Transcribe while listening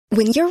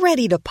When you're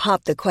ready to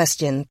pop the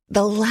question,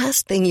 the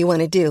last thing you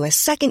want to do is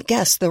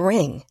second-guess the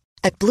ring.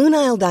 At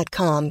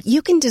BlueNile.com,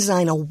 you can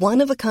design a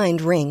one-of-a-kind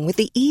ring with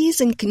the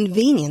ease and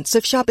convenience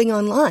of shopping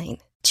online.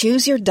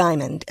 Choose your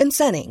diamond and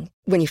setting.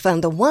 When you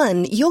find the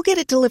one, you'll get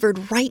it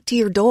delivered right to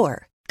your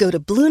door. Go to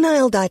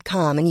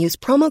BlueNile.com and use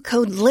promo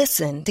code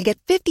LISTEN to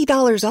get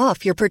 $50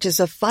 off your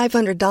purchase of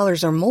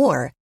 $500 or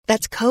more.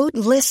 That's code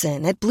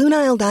LISTEN at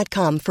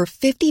BlueNile.com for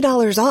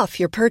 $50 off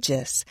your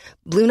purchase.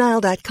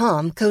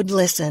 BlueNile.com, code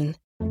LISTEN.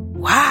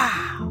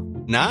 Wow.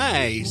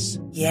 Nice.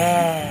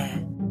 Yeah.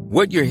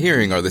 What you're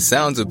hearing are the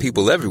sounds of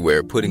people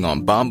everywhere putting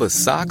on Bombas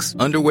socks,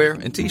 underwear,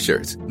 and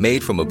T-shirts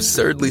made from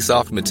absurdly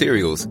soft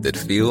materials that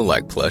feel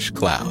like plush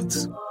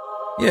clouds.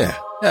 Yeah,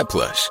 that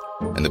plush.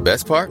 And the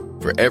best part?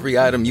 For every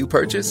item you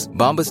purchase,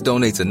 Bombas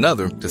donates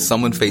another to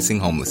someone facing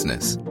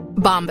homelessness.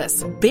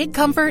 Bombas. Big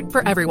comfort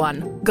for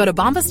everyone. Go to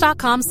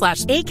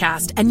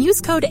bombas.com/ACAST and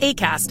use code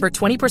ACAST for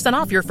 20%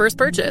 off your first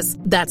purchase.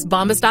 That's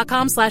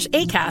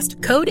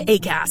bombas.com/ACAST. Code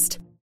ACAST.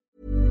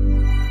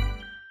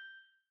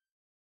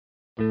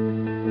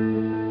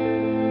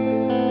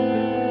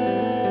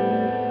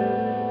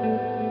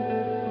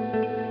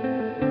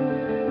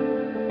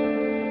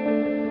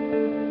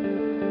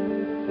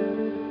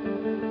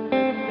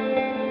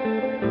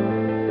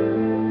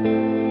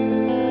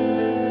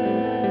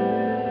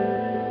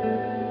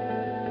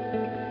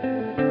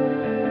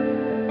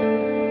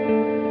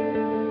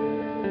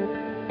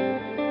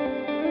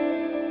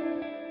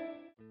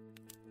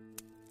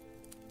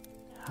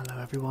 Hello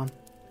everyone,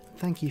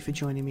 thank you for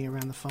joining me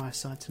around the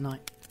fireside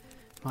tonight.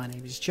 My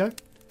name is Joe,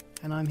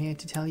 and I'm here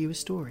to tell you a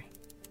story.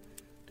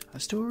 A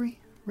story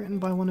written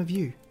by one of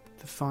you,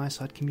 the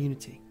fireside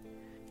community.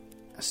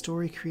 A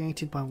story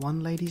created by one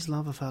lady's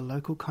love of her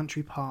local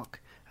country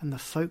park and the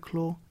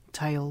folklore,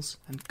 tales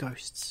and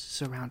ghosts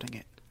surrounding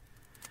it.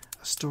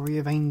 A story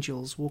of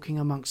angels walking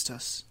amongst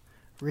us,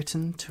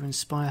 written to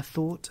inspire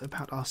thought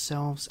about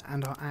ourselves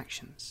and our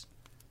actions.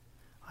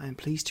 I am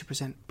pleased to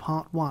present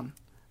part 1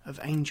 of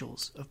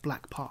Angels of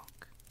Black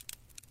Park.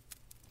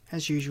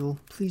 As usual,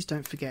 please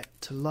don't forget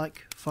to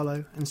like,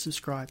 follow and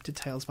subscribe to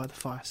Tales by the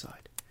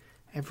Fireside.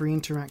 Every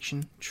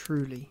interaction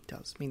truly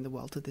does mean the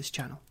world to this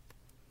channel.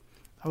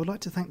 I would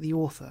like to thank the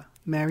author,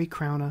 Mary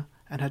Crowner,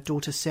 and her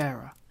daughter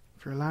Sarah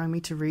for allowing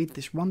me to read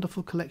this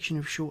wonderful collection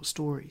of short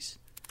stories.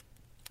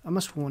 I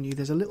must warn you,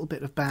 there's a little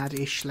bit of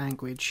bad-ish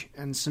language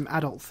and some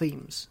adult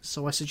themes,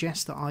 so I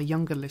suggest that our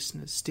younger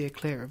listeners steer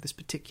clear of this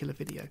particular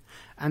video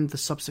and the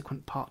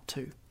subsequent part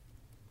 2.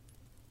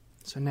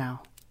 So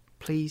now,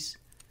 please,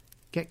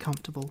 get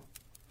comfortable,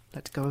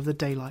 let go of the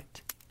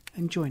daylight,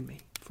 and join me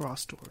for our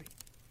story.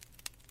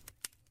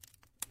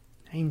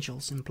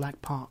 Angels in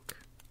Black Park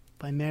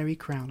by Mary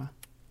Crowner.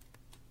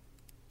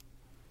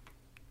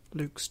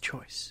 Luke's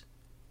Choice.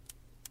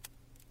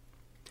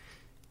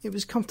 It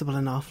was comfortable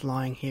enough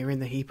lying here in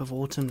the heap of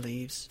autumn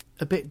leaves,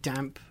 a bit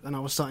damp, and I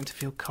was starting to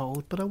feel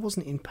cold, but I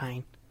wasn't in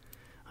pain.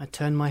 I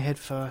turned my head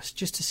first,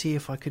 just to see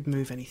if I could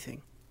move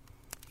anything.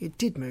 It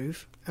did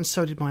move, and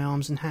so did my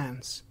arms and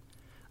hands.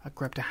 I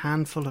grabbed a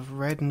handful of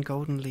red and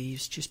golden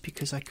leaves just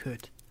because I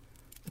could.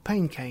 The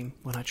pain came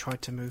when I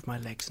tried to move my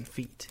legs and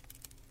feet.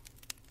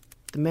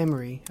 The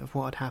memory of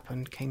what had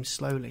happened came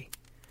slowly.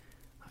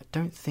 I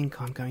don't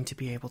think I'm going to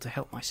be able to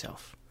help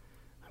myself.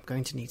 I'm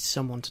going to need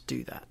someone to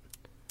do that.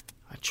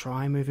 I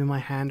try moving my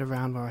hand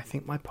around where I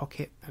think my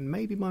pocket and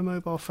maybe my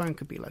mobile phone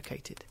could be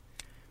located.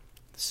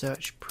 The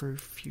search proved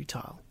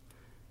futile.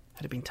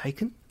 Had it been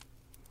taken?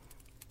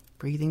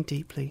 Breathing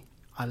deeply,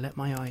 I let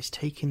my eyes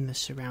take in the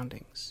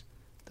surroundings.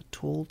 The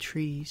tall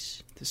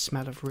trees, the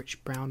smell of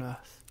rich brown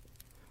earth.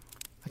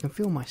 I can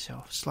feel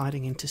myself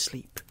sliding into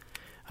sleep,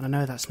 and I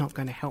know that's not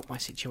going to help my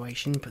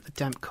situation, but the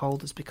damp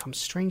cold has become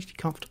strangely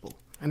comfortable,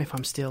 and if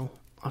I'm still,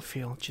 I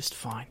feel just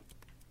fine.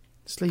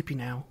 Sleepy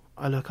now,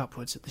 I look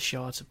upwards at the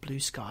shards of blue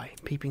sky,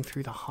 peeping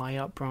through the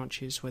high-up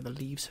branches where the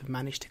leaves have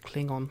managed to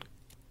cling on,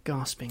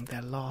 gasping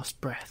their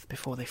last breath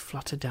before they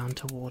flutter down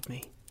toward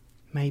me.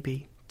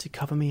 Maybe to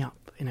cover me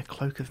up in a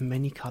cloak of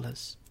many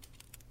colours.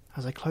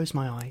 As I closed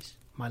my eyes,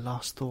 my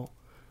last thought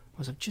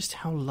was of just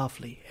how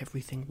lovely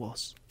everything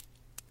was.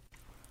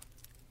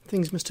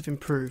 Things must have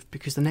improved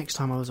because the next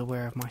time I was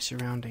aware of my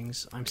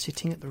surroundings, I'm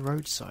sitting at the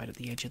roadside at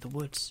the edge of the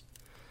woods.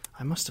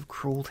 I must have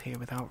crawled here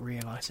without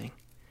realising.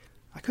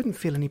 I couldn't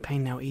feel any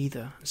pain now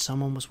either, and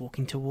someone was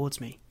walking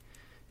towards me.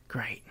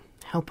 Great,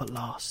 help at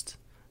last.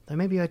 Though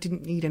maybe I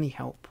didn't need any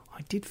help,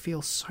 I did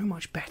feel so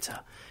much better,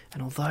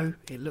 and although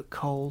it looked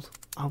cold,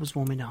 I was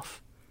warm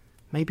enough.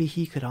 Maybe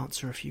he could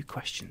answer a few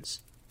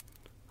questions.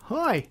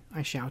 "Hi!"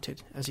 I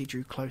shouted as he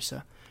drew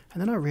closer, and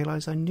then I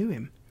realised I knew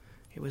him.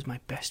 It was my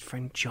best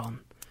friend John.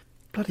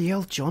 "Bloody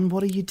hell, John,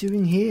 what are you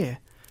doing here?"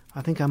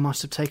 I think I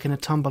must have taken a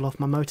tumble off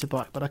my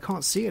motorbike, but I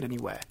can't see it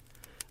anywhere.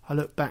 I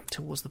looked back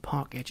towards the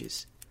park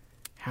edges.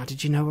 "How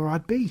did you know where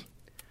I'd be?"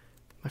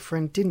 My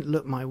friend didn't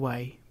look my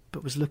way,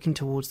 but was looking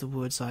towards the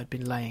woods I had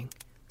been laying.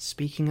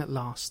 Speaking at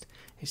last,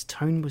 his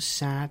tone was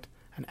sad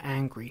and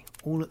angry,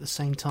 all at the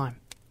same time.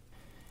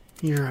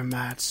 "You're a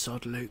mad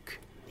sod, Luke.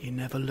 You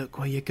never look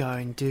where you're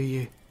going, do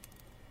you?"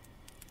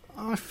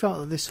 I felt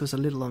that this was a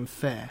little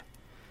unfair.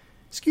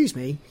 Excuse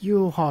me,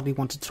 you'll hardly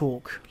want to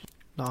talk.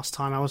 Last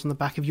time I was on the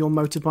back of your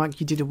motorbike,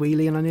 you did a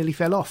wheelie and I nearly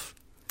fell off.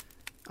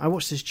 I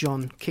watched as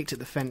John kicked at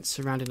the fence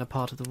surrounding a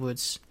part of the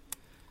woods.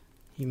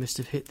 You must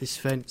have hit this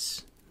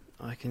fence.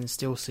 I can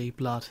still see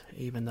blood,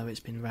 even though it's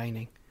been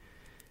raining.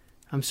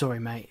 I'm sorry,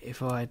 mate.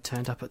 If I had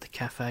turned up at the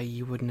cafe,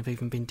 you wouldn't have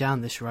even been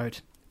down this road.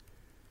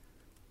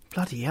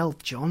 Bloody hell,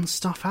 John,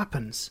 stuff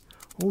happens.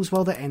 All's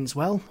well that ends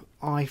well.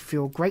 I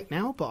feel great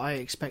now, but I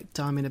expect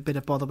I'm in a bit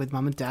of bother with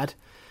Mum and Dad.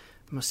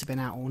 Must have been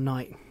out all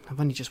night. I've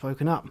only just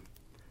woken up.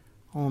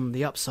 On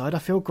the upside, I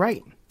feel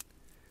great.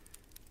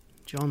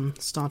 John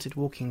started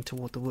walking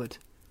toward the wood.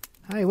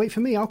 Hey, wait for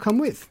me, I'll come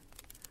with.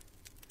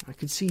 I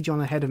could see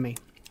John ahead of me,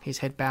 his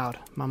head bowed,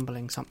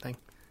 mumbling something.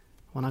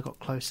 When I got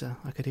closer,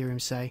 I could hear him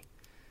say,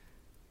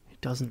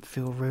 It doesn't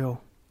feel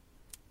real.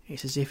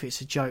 It's as if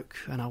it's a joke,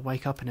 and I'll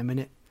wake up in a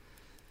minute.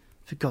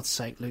 For God's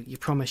sake, Luke, you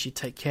promised you'd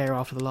take care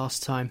after the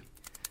last time.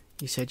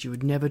 You said you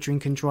would never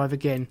drink and drive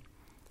again.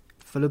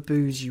 Full of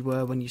booze you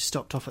were when you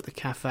stopped off at the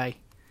cafe.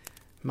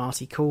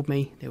 Marty called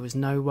me. There was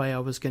no way I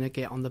was going to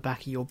get on the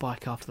back of your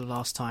bike after the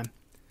last time.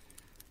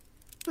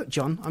 Look,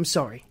 John, I'm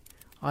sorry.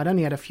 I'd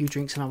only had a few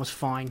drinks and I was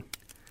fine.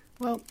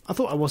 Well, I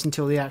thought I was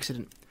until the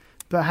accident.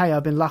 But hey,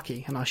 I've been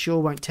lucky, and I sure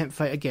won't tempt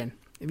fate again.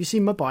 Have you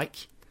seen my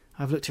bike?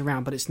 I've looked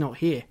around, but it's not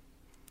here.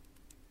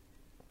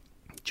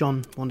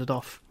 John wandered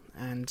off,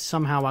 and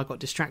somehow I got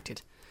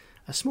distracted.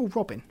 A small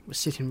robin was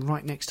sitting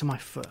right next to my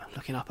foot,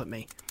 looking up at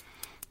me.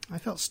 I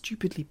felt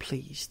stupidly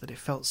pleased that it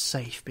felt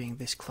safe being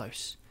this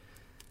close.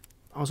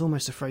 I was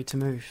almost afraid to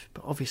move,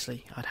 but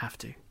obviously I'd have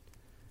to.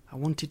 I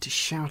wanted to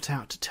shout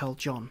out to tell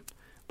John,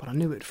 but I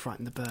knew it would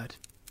frighten the bird.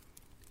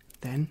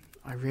 Then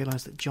I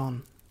realised that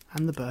John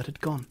and the bird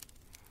had gone.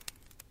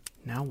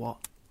 Now what?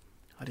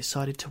 I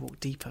decided to walk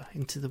deeper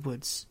into the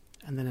woods,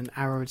 and then an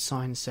arrowed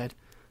sign said,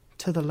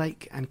 To the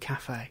lake and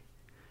cafe.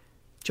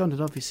 John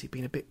had obviously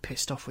been a bit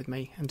pissed off with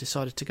me and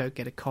decided to go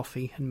get a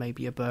coffee and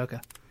maybe a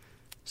burger.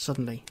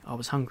 Suddenly I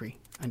was hungry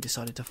and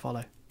decided to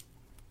follow.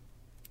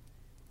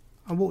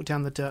 I walked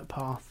down the dirt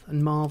path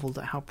and marvelled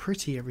at how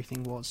pretty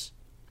everything was,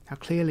 how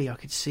clearly I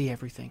could see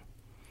everything.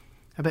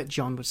 I bet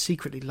John would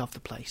secretly love the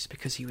place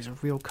because he was a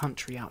real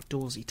country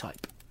outdoorsy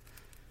type.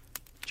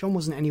 John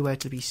wasn't anywhere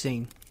to be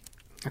seen.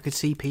 I could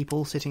see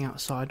people sitting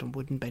outside on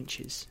wooden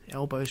benches,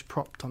 elbows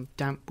propped on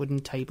damp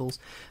wooden tables,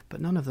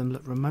 but none of them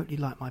looked remotely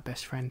like my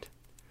best friend.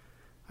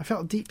 I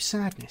felt deep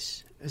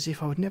sadness, as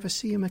if I would never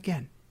see him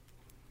again.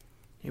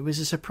 It was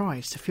a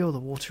surprise to feel the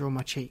water on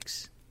my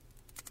cheeks.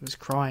 I was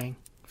crying.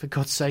 For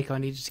God's sake, I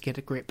needed to get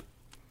a grip.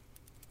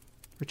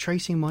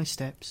 Retracing my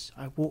steps,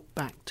 I walked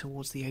back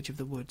towards the edge of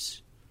the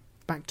woods,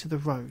 back to the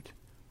road.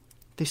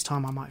 This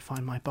time I might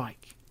find my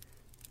bike.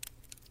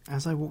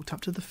 As I walked up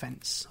to the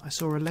fence, I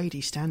saw a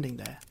lady standing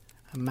there,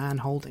 a man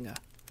holding her.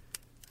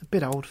 A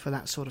bit old for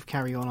that sort of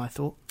carry-on, I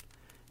thought.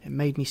 It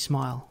made me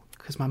smile,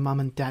 because my mum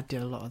and dad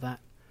did a lot of that.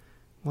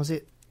 Was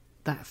it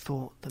that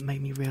thought that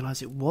made me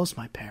realise it was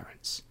my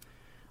parents?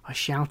 I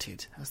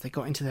shouted as they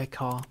got into their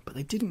car, but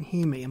they didn't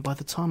hear me, and by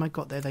the time I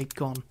got there they'd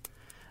gone.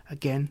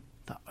 Again,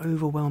 the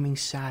overwhelming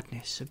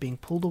sadness of being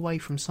pulled away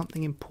from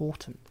something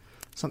important,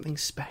 something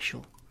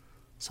special,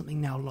 something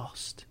now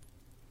lost.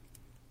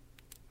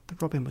 The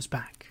robin was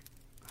back.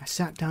 I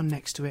sat down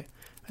next to it,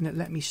 and it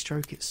let me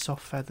stroke its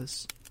soft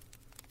feathers.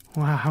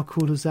 Wow, how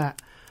cool was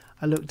that?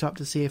 I looked up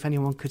to see if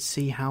anyone could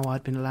see how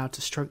I'd been allowed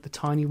to stroke the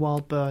tiny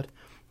wild bird,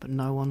 but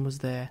no one was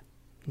there,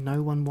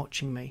 no one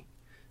watching me.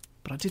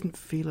 But I didn't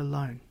feel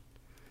alone.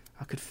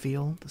 I could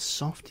feel the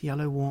soft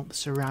yellow warmth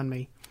surround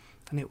me,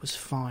 and it was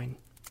fine,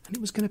 and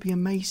it was going to be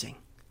amazing.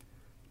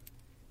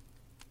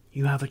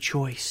 You have a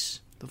choice,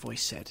 the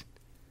voice said.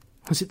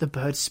 Was it the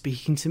bird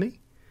speaking to me?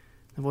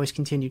 The voice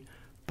continued,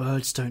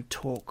 Birds don't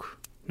talk,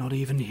 not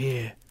even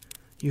here.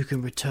 You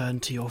can return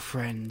to your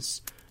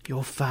friends,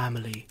 your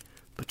family,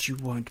 but you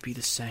won't be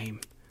the same.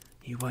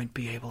 You won't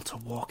be able to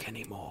walk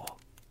anymore.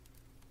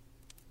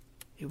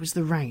 It was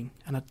the rain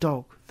and a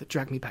dog that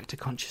dragged me back to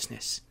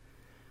consciousness.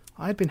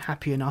 I had been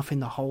happy enough in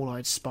the hole I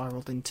had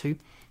spiralled into.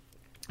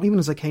 Even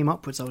as I came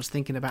upwards, I was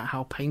thinking about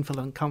how painful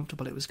and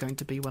uncomfortable it was going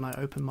to be when I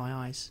opened my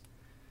eyes.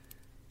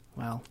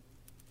 Well,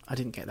 I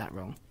didn't get that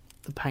wrong.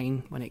 The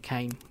pain, when it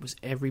came, was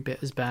every bit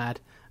as bad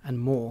and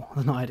more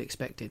than I had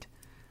expected.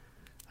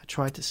 I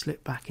tried to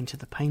slip back into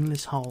the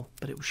painless hole,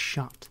 but it was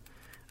shut,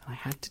 and I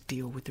had to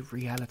deal with the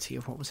reality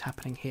of what was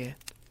happening here.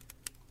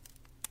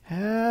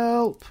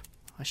 Help!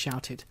 I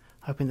shouted,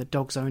 hoping the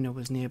dog's owner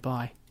was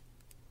nearby.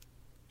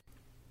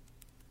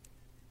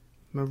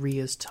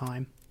 Maria's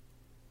time.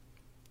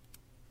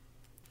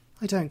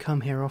 I don't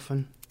come here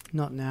often,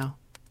 not now.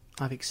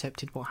 I've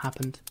accepted what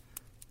happened.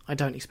 I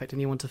don't expect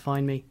anyone to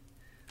find me.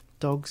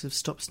 Dogs have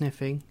stopped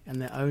sniffing,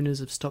 and their owners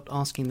have stopped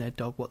asking their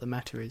dog what the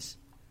matter is.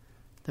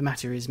 The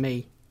matter is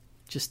me.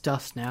 Just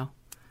dust now.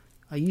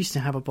 I used to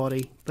have a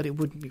body, but it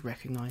wouldn't be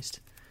recognised.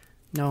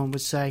 No one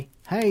would say,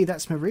 Hey,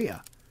 that's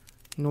Maria.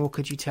 Nor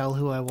could you tell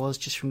who I was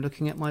just from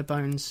looking at my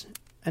bones.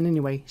 And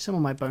anyway, some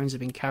of my bones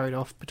have been carried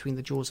off between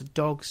the jaws of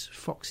dogs,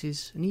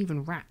 foxes, and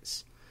even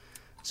rats.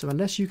 So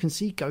unless you can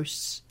see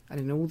ghosts, and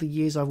in all the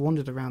years I've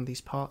wandered around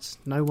these parts,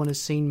 no one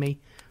has seen me,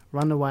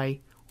 run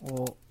away,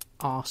 or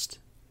asked,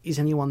 is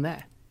anyone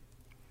there?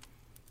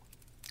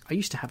 I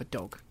used to have a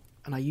dog,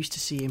 and I used to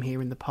see him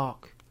here in the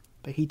park,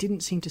 but he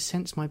didn't seem to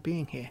sense my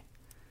being here.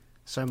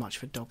 So much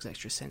for dogs'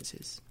 extra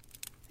senses.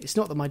 It's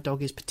not that my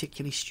dog is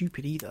particularly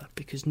stupid either,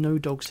 because no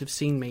dogs have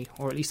seen me,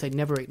 or at least they'd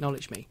never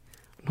acknowledged me,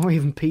 nor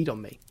even peed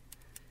on me.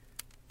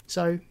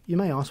 So, you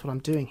may ask what I'm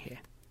doing here.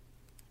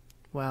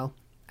 Well,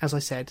 as I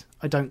said,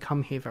 I don't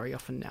come here very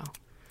often now.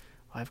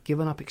 I have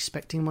given up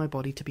expecting my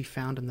body to be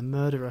found and the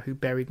murderer who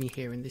buried me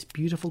here in this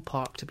beautiful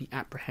park to be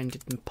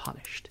apprehended and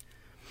punished.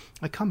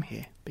 I come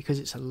here because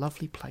it's a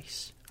lovely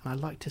place, and I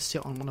like to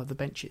sit on one of the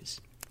benches.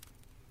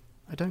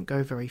 I don't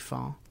go very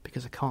far,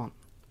 because I can't,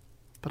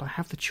 but I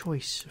have the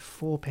choice of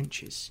 4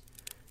 benches.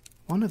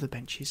 One of the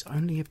benches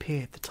only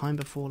appeared the time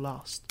before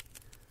last.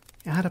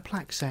 It had a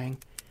plaque saying,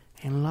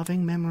 "In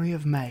loving memory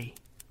of May,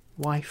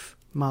 wife,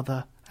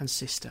 mother and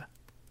sister,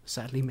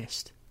 sadly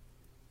missed."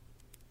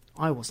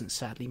 I wasn't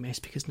sadly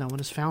missed because no one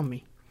has found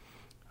me.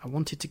 I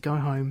wanted to go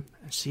home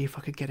and see if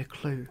I could get a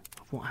clue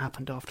of what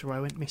happened after I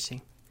went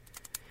missing.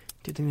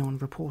 Did anyone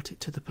report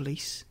it to the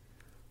police?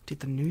 Did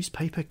the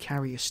newspaper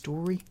carry a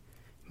story,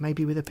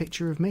 maybe with a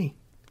picture of me?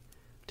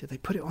 Did they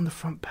put it on the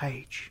front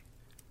page?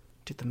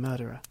 Did the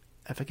murderer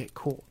ever get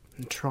caught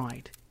and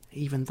tried,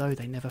 even though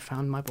they never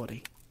found my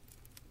body?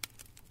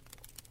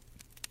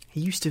 He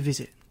used to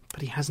visit,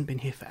 but he hasn't been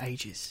here for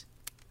ages.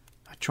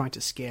 I tried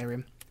to scare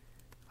him.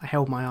 I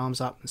held my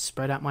arms up and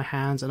spread out my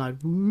hands, and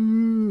I'd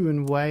woo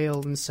and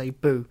wail and say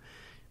boo,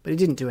 but it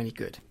didn't do any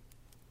good.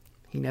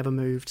 He never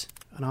moved,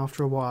 and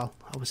after a while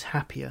I was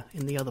happier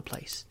in the other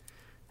place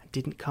and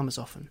didn't come as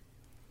often.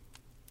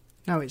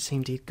 Now it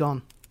seemed he'd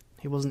gone.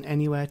 He wasn't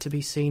anywhere to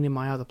be seen in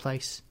my other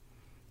place.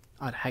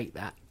 I'd hate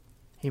that.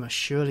 He must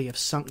surely have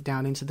sunk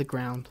down into the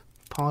ground,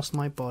 past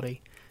my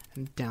body,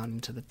 and down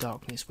into the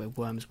darkness where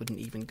worms wouldn't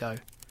even go.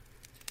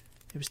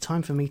 It was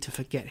time for me to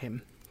forget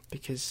him,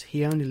 because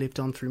he only lived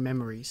on through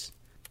memories.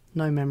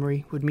 No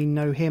memory would mean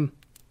no him,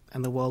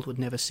 and the world would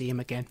never see him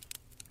again.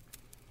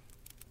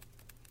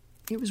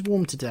 It was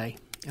warm today,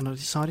 and I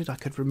decided I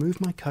could remove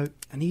my coat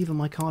and even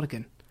my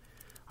cardigan.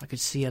 I could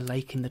see a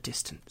lake in the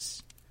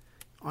distance.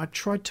 I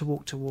tried to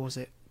walk towards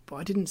it, but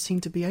I didn't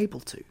seem to be able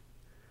to.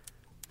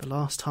 The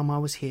last time I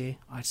was here,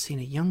 I'd seen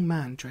a young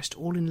man dressed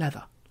all in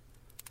leather.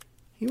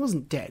 He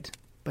wasn't dead,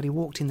 but he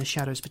walked in the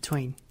shadows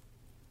between.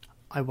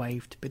 I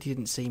waved, but he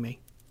didn't see me.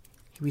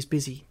 He was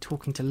busy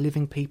talking to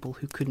living people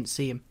who couldn't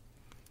see him.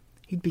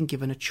 He'd been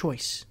given a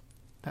choice.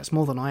 That's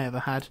more than I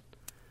ever had.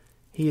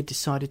 He had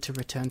decided to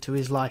return to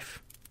his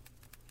life.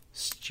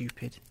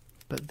 Stupid.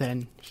 But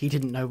then, he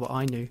didn't know what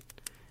I knew.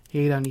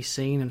 He had only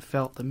seen and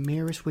felt the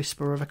merest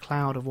whisper of a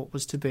cloud of what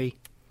was to be.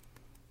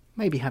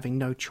 Maybe having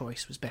no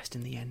choice was best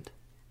in the end.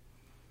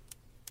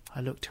 I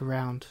looked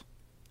around.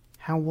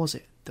 How was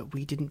it that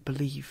we didn't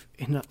believe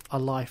in a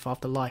life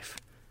after life?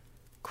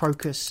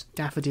 Crocus,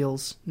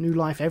 daffodils, new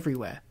life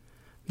everywhere.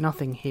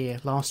 Nothing here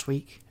last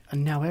week,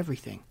 and now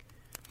everything.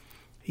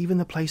 Even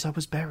the place I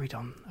was buried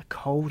on, a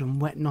cold and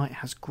wet night,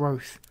 has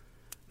growth.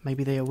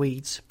 Maybe they are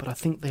weeds, but I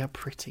think they are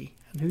pretty,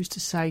 and who's to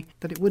say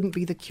that it wouldn't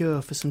be the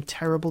cure for some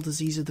terrible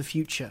disease of the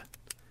future?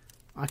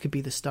 I could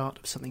be the start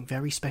of something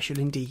very special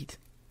indeed.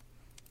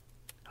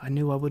 I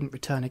knew I wouldn't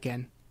return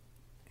again.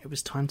 It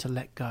was time to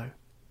let go.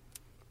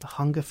 The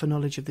hunger for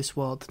knowledge of this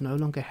world no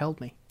longer held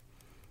me.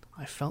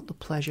 I felt the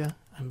pleasure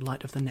and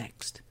light of the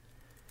next.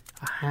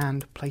 A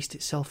hand placed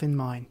itself in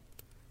mine.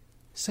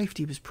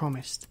 Safety was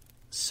promised.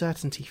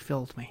 Certainty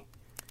filled me.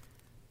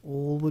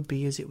 All would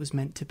be as it was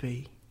meant to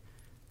be.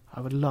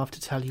 I would love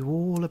to tell you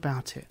all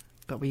about it,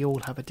 but we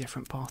all have a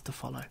different path to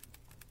follow.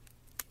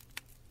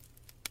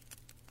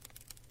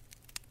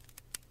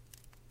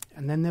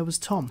 And then there was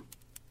Tom.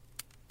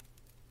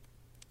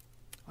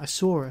 I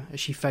saw her as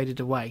she faded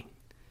away.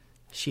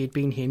 She had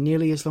been here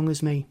nearly as long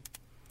as me.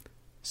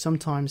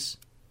 Sometimes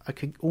I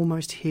could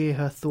almost hear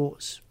her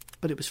thoughts,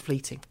 but it was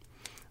fleeting.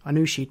 I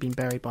knew she'd been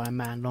buried by a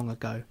man long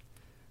ago.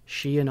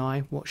 She and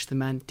I watched the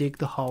man dig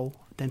the hole,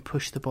 then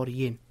push the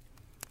body in.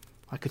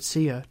 I could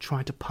see her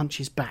trying to punch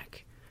his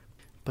back,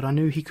 but I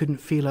knew he couldn't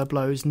feel her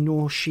blows,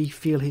 nor she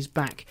feel his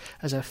back,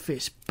 as her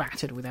fist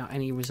battered without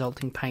any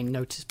resulting pain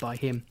noticed by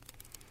him.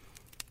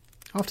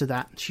 After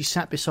that, she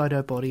sat beside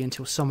her body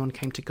until someone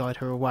came to guide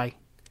her away.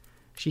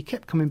 She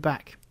kept coming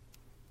back.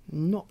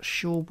 Not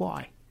sure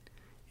why.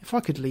 If I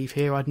could leave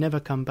here, I'd never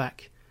come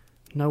back.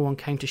 No one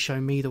came to show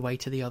me the way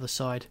to the other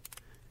side.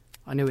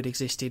 I knew it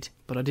existed,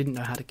 but I didn't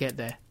know how to get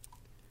there.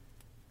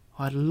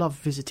 I'd loved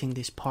visiting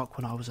this park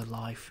when I was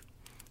alive.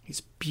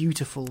 It's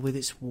beautiful with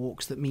its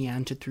walks that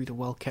meandered through the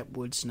well-kept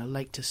woods and a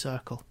lake to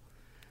circle.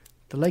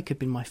 The lake had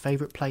been my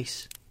favourite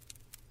place.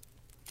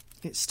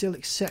 It's still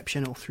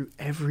exceptional through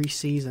every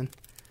season.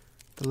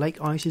 The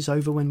lake ices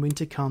over when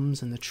winter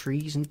comes, and the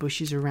trees and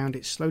bushes around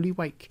it slowly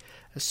wake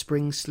as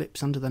spring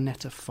slips under the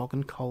net of fog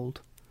and cold.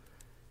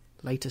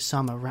 Later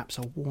summer wraps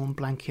a warm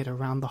blanket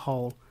around the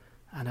whole,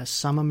 and as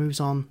summer moves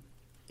on,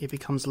 it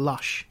becomes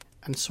lush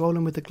and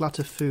swollen with the glut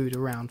of food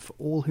around for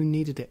all who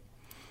needed it.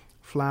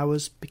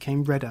 Flowers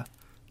became redder,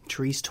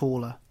 trees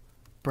taller.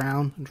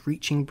 Brown and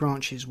reaching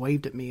branches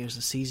waved at me as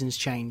the seasons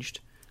changed,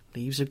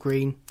 leaves of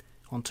green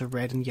onto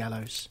red and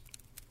yellows.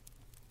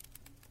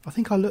 I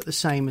think I looked the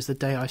same as the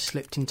day I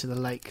slipped into the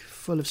lake,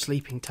 full of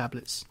sleeping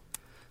tablets.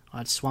 I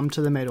had swum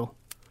to the middle.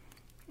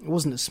 It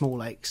wasn't a small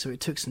lake, so it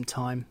took some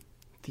time.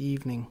 The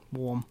evening,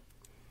 warm.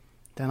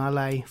 Then I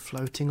lay,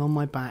 floating on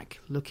my back,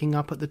 looking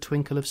up at the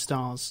twinkle of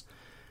stars,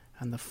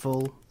 and the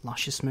full,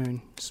 luscious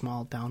moon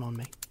smiled down on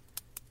me.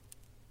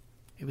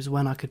 It was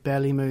when I could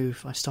barely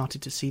move I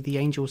started to see the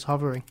angels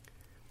hovering.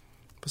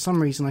 For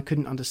some reason I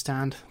couldn't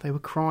understand. They were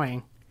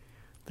crying.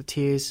 The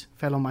tears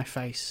fell on my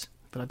face,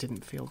 but I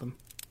didn't feel them.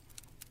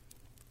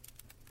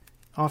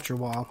 After a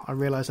while, I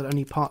realised I'd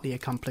only partly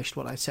accomplished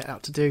what I set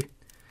out to do.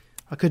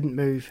 I couldn't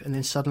move, and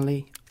then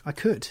suddenly I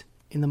could,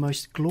 in the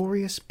most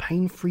glorious,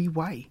 pain-free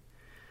way.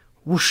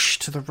 Whoosh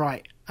to the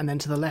right, and then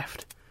to the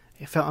left.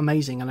 It felt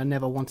amazing, and I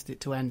never wanted it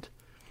to end.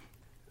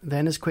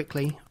 Then, as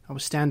quickly, I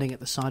was standing at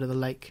the side of the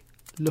lake,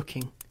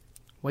 looking,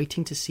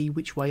 waiting to see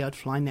which way I'd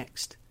fly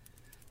next.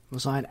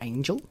 Was I an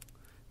angel?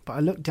 But I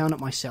looked down at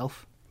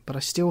myself, but I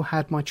still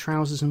had my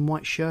trousers and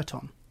white shirt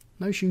on.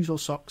 No shoes or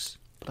socks,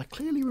 but I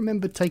clearly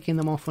remembered taking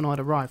them off when I'd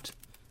arrived.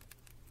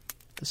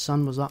 The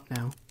sun was up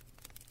now.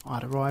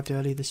 I'd arrived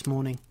early this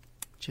morning,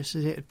 just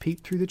as it had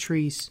peeped through the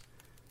trees.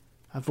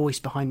 A voice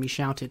behind me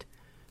shouted,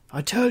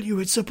 "I tell you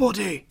it's a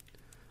body!"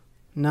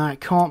 "No,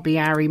 it can't be,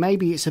 Harry.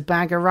 Maybe it's a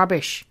bag of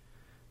rubbish."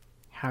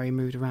 Harry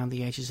moved around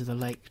the edges of the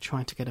lake,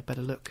 trying to get a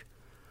better look.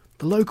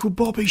 "The local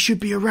Bobby should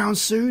be around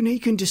soon. He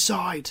can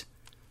decide."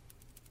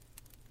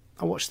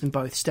 I watched them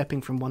both,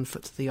 stepping from one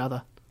foot to the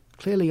other,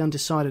 clearly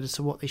undecided as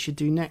to what they should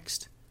do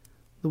next.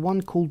 The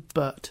one called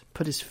Bert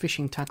put his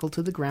fishing tackle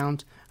to the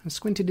ground and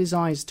squinted his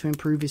eyes to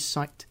improve his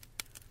sight.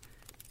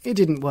 It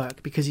didn't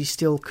work because he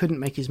still couldn't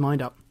make his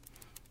mind up.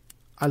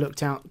 I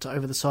looked out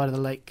over the side of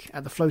the lake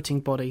at the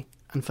floating body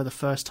and for the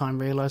first time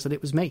realised that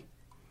it was me.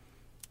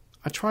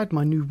 I tried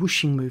my new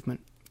whooshing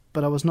movement,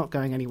 but I was not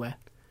going anywhere.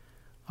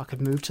 I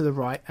could move to the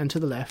right and to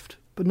the left,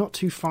 but not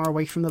too far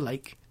away from the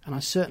lake, and I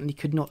certainly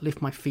could not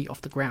lift my feet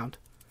off the ground.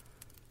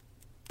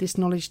 This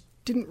knowledge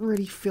didn't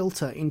really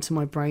filter into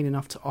my brain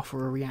enough to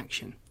offer a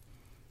reaction.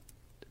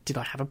 Did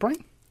I have a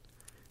brain?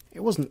 It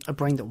wasn't a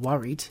brain that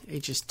worried,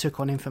 it just took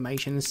on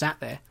information and sat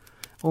there,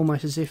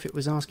 almost as if it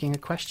was asking a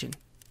question.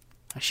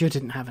 I sure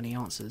didn't have any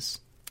answers.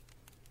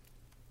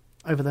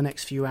 Over the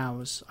next few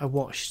hours, I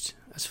watched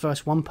as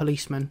first one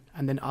policeman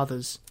and then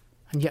others,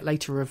 and yet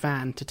later a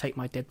van to take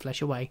my dead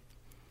flesh away.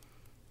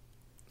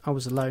 I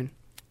was alone.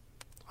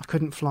 I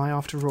couldn't fly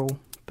after all,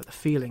 but the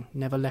feeling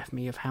never left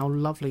me of how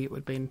lovely it would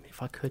have been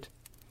if I could.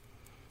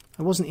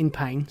 I wasn't in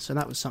pain, so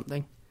that was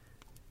something.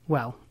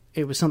 Well,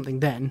 it was something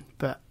then,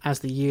 but as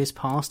the years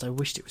passed I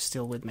wished it was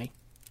still with me.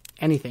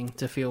 Anything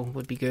to feel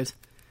would be good.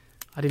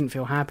 I didn't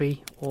feel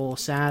happy, or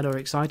sad, or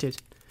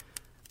excited.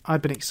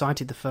 I'd been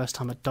excited the first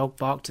time a dog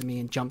barked at me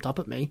and jumped up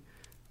at me.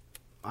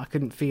 I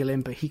couldn't feel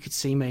him, but he could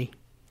see me.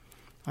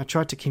 I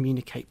tried to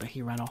communicate, but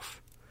he ran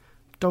off.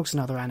 Dogs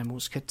and other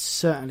animals could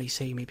certainly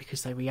see me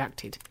because they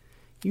reacted,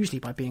 usually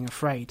by being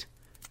afraid.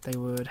 They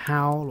would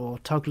howl or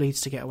tug leads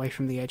to get away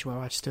from the edge where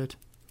I stood.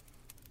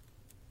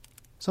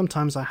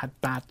 Sometimes I had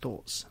bad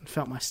thoughts and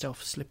felt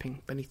myself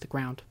slipping beneath the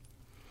ground.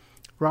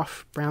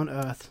 Rough, brown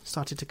earth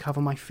started to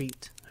cover my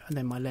feet and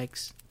then my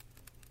legs.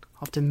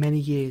 After many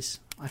years,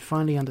 I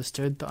finally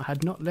understood that I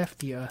had not left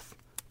the earth,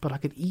 but I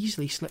could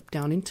easily slip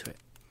down into it.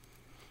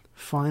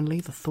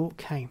 Finally, the thought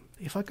came,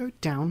 if I go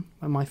down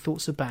when my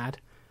thoughts are bad,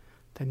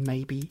 then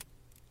maybe,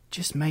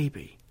 just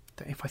maybe,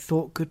 that if I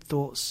thought good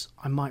thoughts,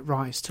 I might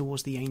rise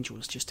towards the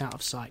angels just out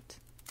of sight.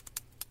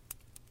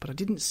 But I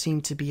didn't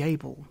seem to be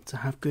able to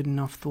have good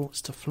enough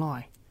thoughts to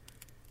fly.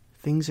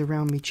 Things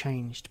around me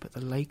changed, but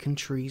the lake and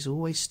trees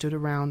always stood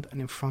around and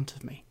in front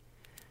of me.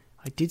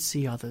 I did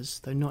see others,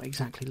 though not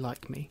exactly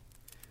like me.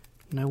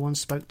 No one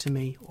spoke to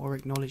me or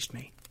acknowledged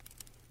me.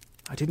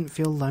 I didn't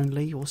feel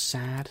lonely or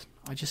sad.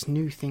 I just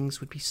knew things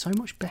would be so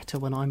much better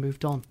when I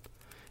moved on,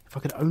 if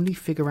I could only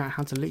figure out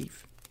how to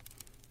leave.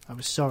 I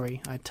was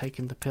sorry I had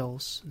taken the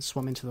pills and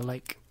swum into the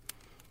lake.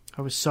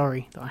 I was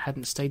sorry that I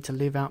hadn't stayed to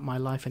live out my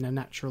life in a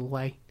natural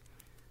way.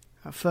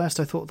 At first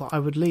I thought that I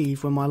would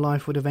leave when my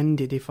life would have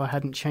ended if I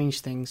hadn't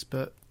changed things,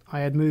 but I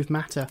had moved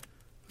matter,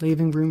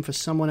 leaving room for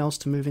someone else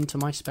to move into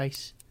my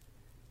space.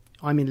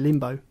 I'm in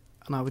limbo,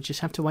 and I would just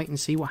have to wait and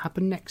see what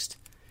happened next.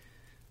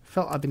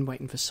 Felt I'd been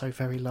waiting for so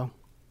very long.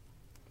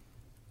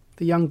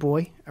 The young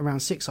boy,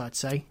 around 6 I'd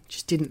say,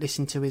 just didn't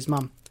listen to his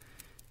mum.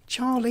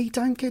 "Charlie,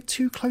 don't get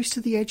too close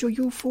to the edge or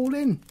you'll fall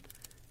in."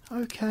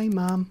 "Okay,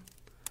 Mum."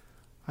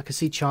 I could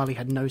see Charlie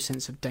had no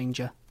sense of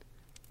danger.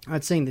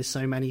 I'd seen this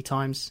so many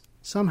times.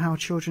 Somehow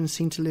children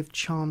seem to live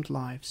charmed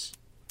lives.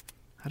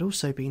 I'd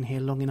also been here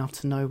long enough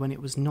to know when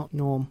it was not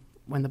norm,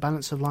 when the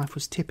balance of life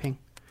was tipping.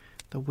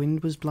 The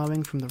wind was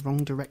blowing from the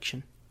wrong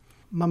direction.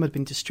 Mum had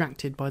been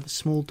distracted by the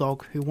small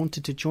dog who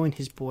wanted to join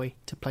his boy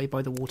to play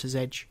by the water's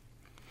edge.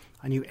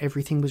 I knew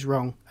everything was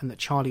wrong and that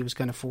Charlie was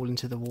going to fall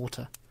into the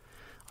water.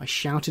 I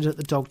shouted at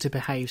the dog to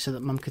behave so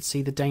that Mum could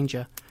see the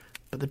danger,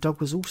 but the dog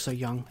was also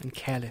young and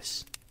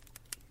careless.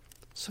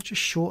 Such a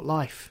short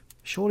life.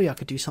 Surely I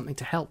could do something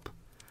to help.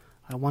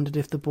 I wondered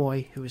if the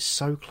boy, who was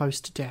so close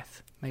to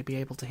death, may be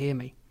able to hear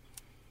me.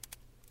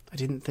 I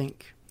didn't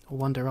think or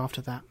wonder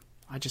after that.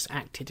 I just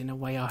acted in a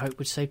way I hoped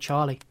would save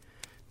Charlie.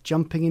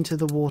 Jumping into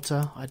the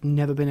water I'd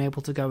never been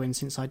able to go in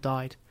since I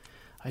died.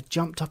 I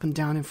jumped up and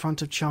down in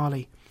front of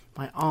Charlie,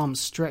 my arms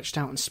stretched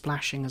out and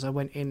splashing as I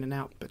went in and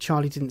out, but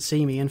Charlie didn't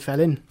see me and fell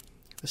in.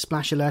 The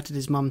splash alerted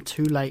his mum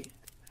too late,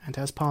 and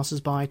as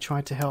passers-by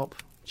tried to help,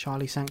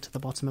 Charlie sank to the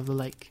bottom of the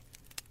lake.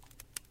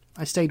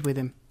 I stayed with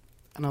him,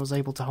 and I was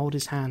able to hold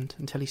his hand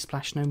until he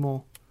splashed no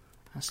more,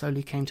 and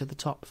slowly came to the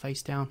top,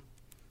 face down.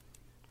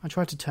 I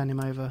tried to turn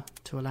him over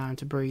to allow him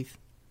to breathe,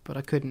 but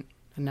I couldn't,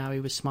 and now he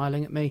was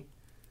smiling at me.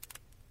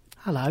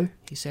 "Hello,"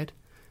 he said.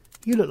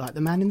 "You look like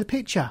the man in the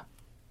picture."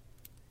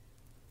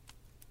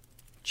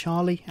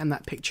 Charlie and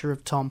that picture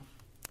of Tom.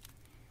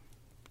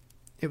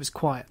 It was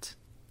quiet,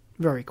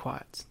 very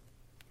quiet.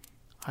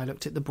 I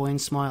looked at the boy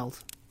and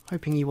smiled,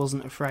 hoping he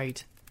wasn't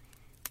afraid.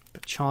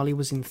 But Charlie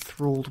was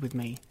enthralled with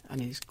me,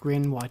 and his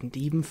grin widened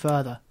even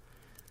further.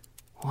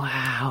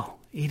 "Wow,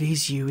 it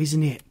is you,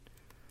 isn't it?"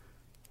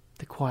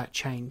 The quiet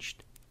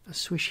changed, a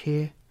swish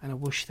here and a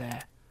whoosh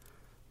there.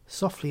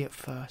 Softly at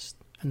first,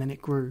 and then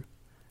it grew,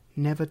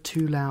 never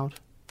too loud,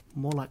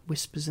 more like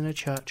whispers in a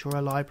church or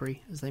a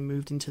library as they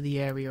moved into the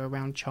area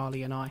around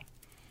Charlie and I.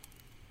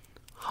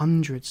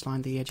 Hundreds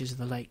lined the edges of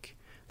the lake.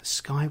 The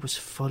sky was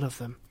full of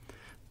them.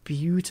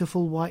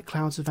 Beautiful white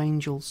clouds of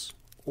angels,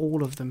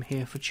 all of them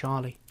here for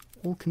Charlie,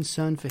 all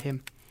concerned for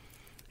him.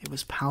 It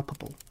was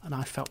palpable, and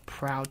I felt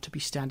proud to be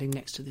standing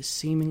next to this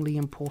seemingly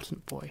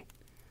important boy.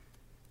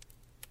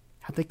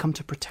 Had they come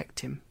to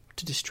protect him,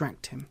 to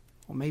distract him,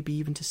 or maybe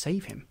even to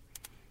save him?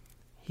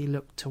 He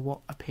looked to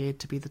what appeared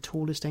to be the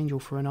tallest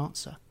angel for an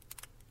answer.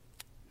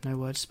 No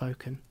word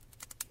spoken.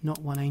 Not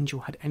one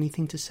angel had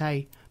anything to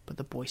say, but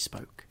the boy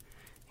spoke.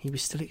 He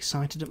was still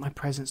excited at my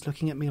presence,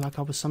 looking at me like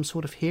I was some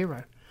sort of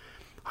hero.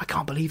 "I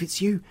can't believe it's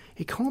you.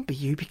 It can't be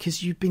you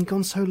because you've been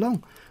gone so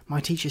long.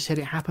 My teacher said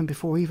it happened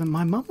before even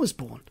my mum was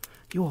born.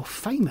 You're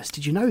famous,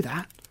 did you know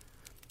that?"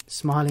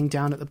 Smiling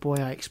down at the boy,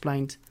 I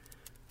explained,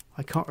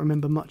 "I can't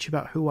remember much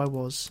about who I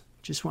was,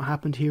 just what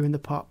happened here in the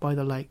park by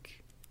the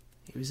lake.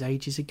 It was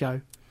ages ago.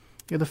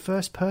 You're the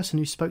first person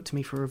who spoke to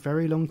me for a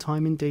very long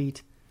time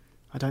indeed.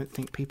 I don't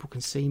think people can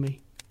see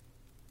me."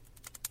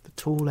 The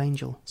tall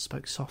angel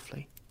spoke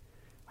softly.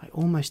 I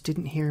almost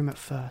didn't hear him at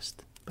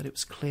first, but it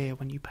was clear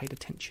when you paid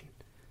attention.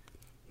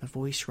 The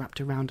voice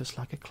wrapped around us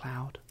like a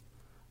cloud.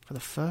 For the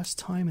first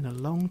time in a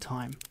long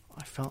time,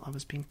 I felt I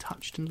was being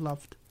touched and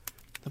loved.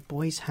 The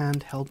boy's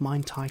hand held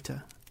mine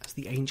tighter as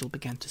the angel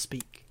began to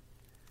speak.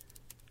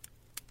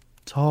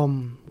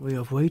 "Tom, we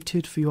have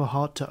waited for your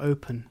heart to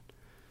open.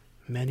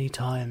 Many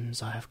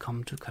times I have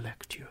come to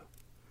collect you."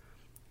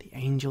 The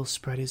angel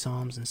spread his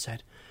arms and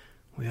said,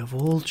 "We have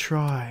all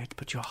tried,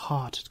 but your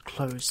heart had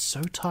closed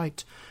so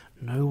tight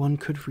no one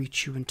could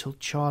reach you until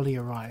Charlie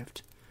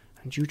arrived,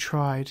 and you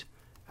tried,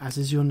 as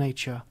is your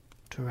nature,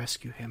 to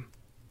rescue him."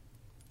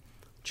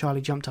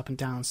 Charlie jumped up and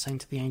down, saying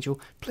to the angel,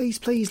 "Please,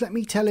 please, let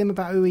me tell him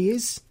about who he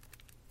is."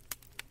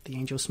 The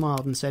angel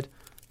smiled and said,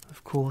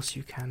 "Of course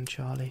you can,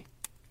 Charlie."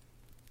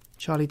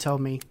 Charlie told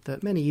me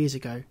that many years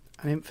ago,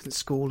 an infant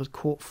school had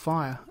caught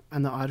fire,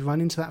 and that I had run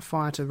into that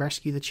fire to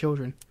rescue the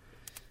children.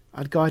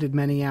 I'd guided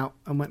many out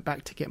and went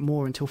back to get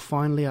more until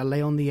finally I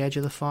lay on the edge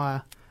of the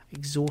fire,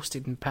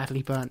 exhausted and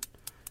badly burnt.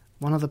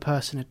 One other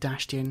person had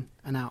dashed in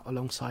and out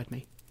alongside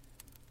me.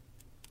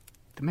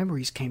 The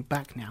memories came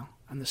back now,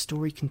 and the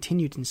story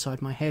continued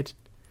inside my head.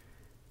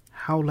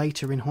 How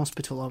later in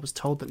hospital I was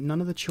told that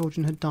none of the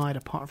children had died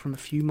apart from a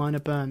few minor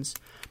burns.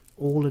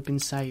 All had been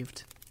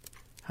saved.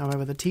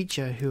 However, the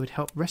teacher who had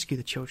helped rescue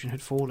the children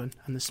had fallen,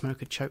 and the smoke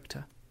had choked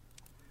her.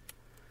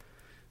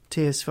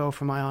 Tears fell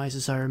from my eyes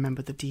as I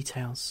remembered the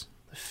details.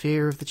 The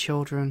fear of the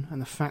children,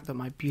 and the fact that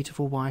my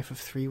beautiful wife of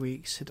 3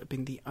 weeks had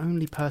been the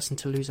only person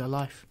to lose her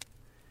life.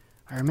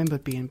 I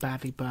remembered being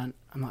badly burnt,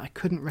 and that I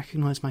couldn't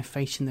recognise my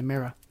face in the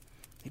mirror.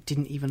 It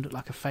didn't even look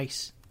like a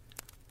face.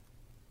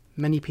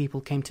 Many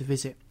people came to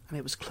visit, and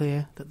it was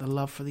clear that the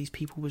love for these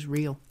people was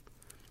real.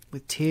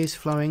 With tears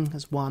flowing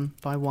as one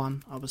by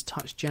one, I was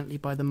touched gently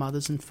by the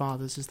mothers and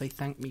fathers as they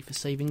thanked me for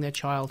saving their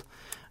child,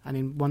 and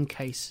in one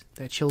case,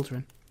 their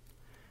children.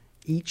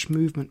 Each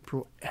movement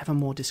brought ever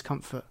more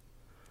discomfort.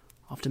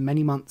 After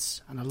many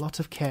months and a lot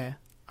of care,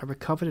 I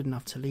recovered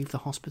enough to leave the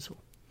hospital.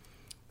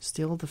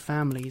 Still, the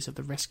families of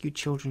the rescued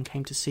children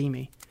came to see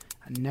me,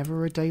 and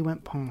never a day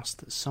went past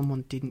that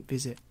someone didn't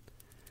visit.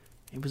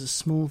 It was a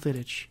small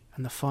village,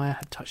 and the fire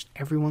had touched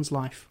everyone's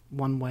life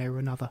one way or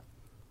another.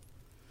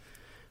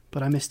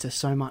 But I missed her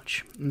so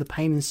much, and the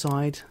pain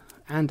inside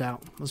and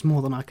out was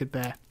more than I could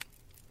bear.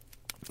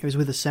 It was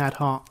with a sad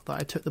heart that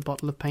I took the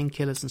bottle of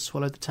painkillers and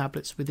swallowed the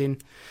tablets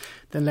within,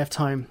 then left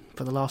home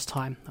for the last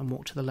time and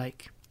walked to the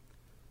lake.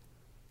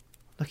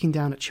 Looking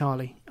down at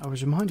Charlie, I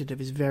was reminded of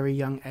his very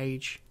young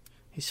age.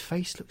 His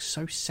face looked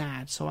so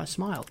sad, so I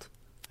smiled.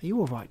 "Are you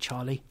all right,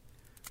 Charlie?"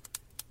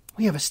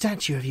 We have a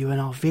statue of you in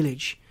our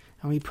village,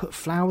 and we put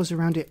flowers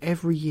around it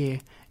every year,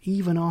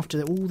 even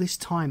after all this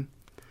time.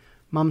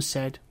 Mum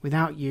said,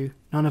 without you,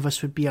 none of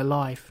us would be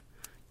alive.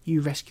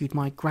 You rescued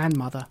my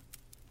grandmother.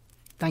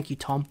 Thank you,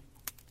 Tom.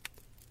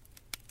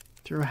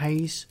 Through a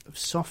haze of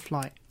soft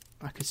light,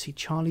 I could see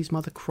Charlie's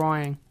mother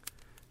crying,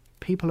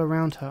 people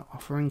around her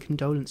offering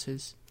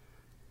condolences.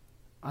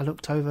 I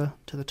looked over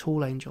to the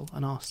tall angel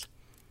and asked,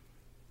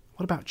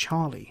 "What about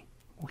Charlie?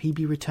 Will he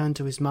be returned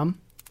to his mum?"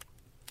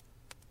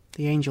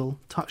 The angel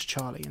touched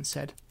Charlie and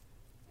said,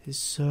 "His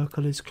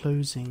circle is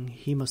closing.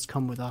 He must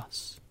come with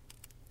us."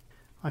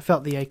 I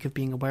felt the ache of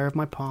being aware of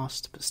my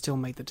past, but still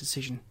made the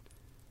decision.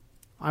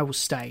 I will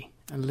stay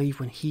and leave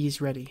when he is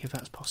ready, if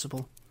that's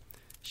possible.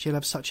 She'll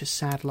have such a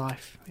sad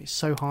life. It's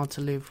so hard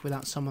to live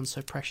without someone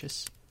so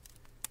precious.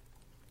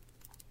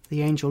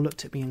 The angel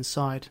looked at me and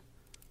sighed.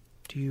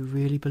 "Do you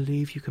really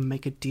believe you can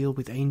make a deal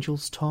with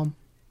angels, Tom?"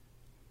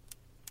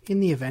 In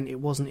the event, it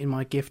wasn't in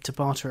my gift to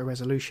barter a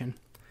resolution.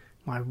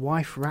 My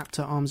wife wrapped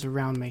her arms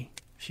around me.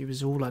 She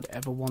was all I'd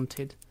ever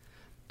wanted.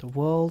 The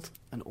world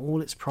and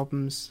all its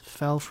problems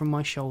fell from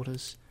my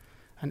shoulders,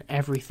 and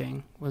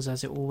everything was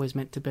as it always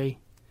meant to be,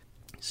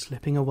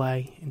 slipping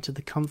away into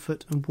the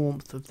comfort and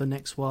warmth of the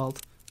next world.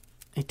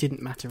 It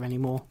didn't matter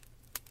anymore.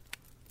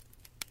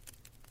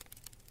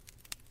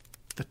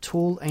 The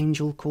tall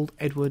angel called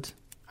Edward,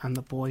 and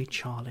the boy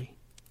Charlie.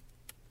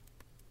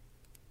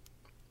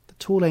 The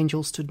tall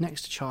angel stood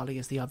next to Charlie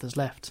as the others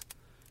left.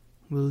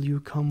 "Will you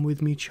come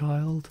with me,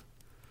 child?"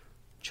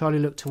 Charlie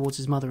looked towards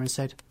his mother and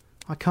said,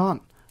 "I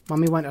can't.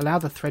 Mummy won't allow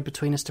the thread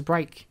between us to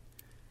break."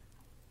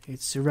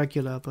 "It's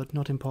irregular, but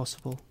not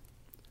impossible."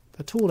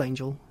 The tall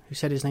angel, who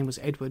said his name was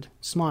Edward,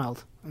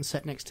 smiled and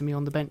sat next to me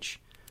on the bench.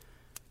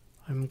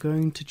 "I'm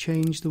going to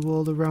change the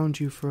world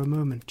around you for a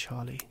moment,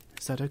 Charlie.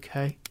 Is that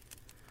okay?"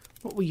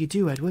 "What will you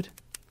do, Edward?"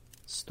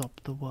 "Stop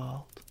the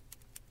world."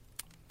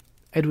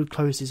 Edward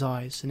closed his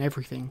eyes, and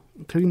everything,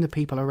 including the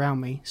people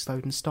around me,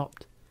 slowed and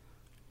stopped.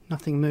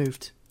 Nothing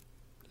moved.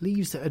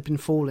 Leaves that had been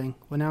falling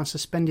were now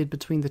suspended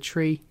between the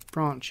tree,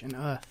 branch, and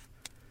earth.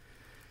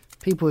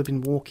 People who had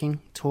been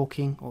walking,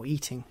 talking, or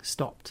eating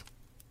stopped.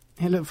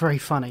 It looked very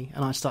funny,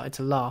 and I started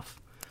to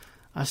laugh.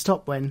 I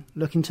stopped when,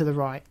 looking to the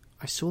right,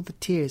 I saw the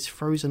tears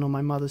frozen on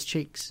my mother's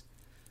cheeks.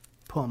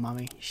 Poor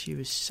Mummy, she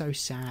was so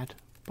sad,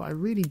 but I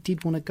really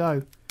did want to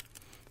go.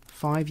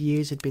 5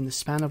 years had been the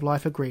span of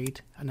life agreed,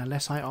 and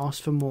unless I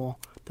asked for more,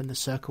 then the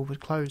circle would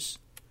close.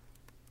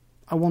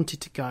 I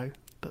wanted to go,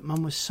 but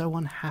Mum was so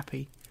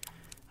unhappy.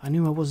 I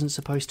knew I wasn't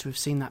supposed to have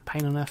seen that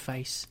pain on her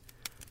face.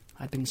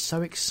 I'd been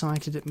so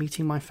excited at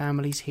meeting my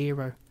family's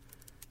hero.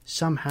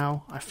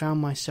 Somehow I found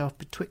myself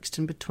betwixt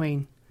and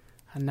between,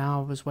 and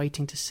now I was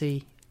waiting to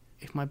see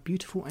if my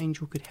beautiful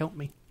angel could help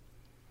me.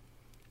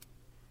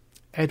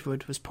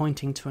 Edward was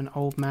pointing to an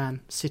old man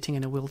sitting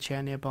in a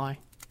wheelchair nearby.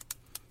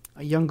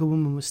 A younger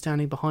woman was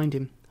standing behind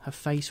him, her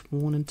face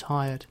worn and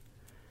tired.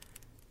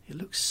 It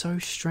looked so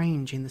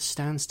strange in the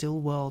standstill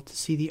world to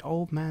see the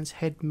old man's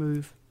head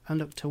move and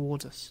look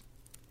towards us.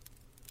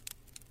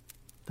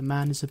 "The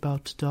man is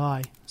about to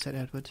die," said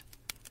Edward.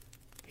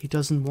 "He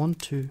doesn't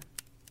want to.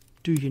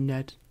 Do you,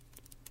 Ned?"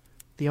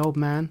 The old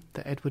man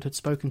that Edward had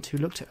spoken to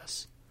looked at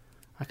us.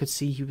 I could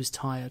see he was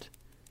tired.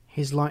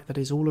 His light that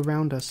is all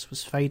around us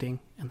was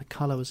fading, and the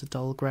colour was a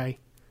dull grey.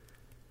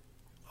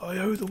 "I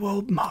owe the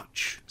world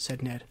much,"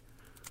 said Ned.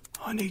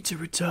 "I need to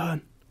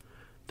return.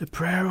 The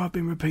prayer I've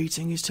been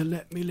repeating is to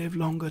let me live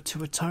longer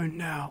to atone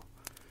now.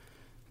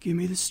 Give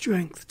me the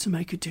strength to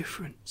make a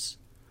difference.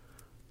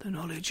 The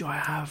knowledge I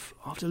have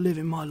after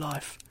living my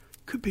life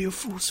could be a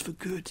force for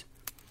good.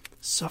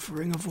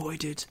 Suffering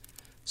avoided,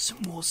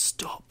 some wars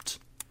stopped."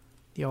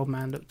 The old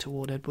man looked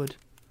toward Edward.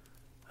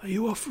 "Are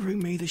you offering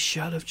me the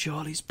shell of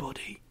Charlie's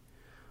body?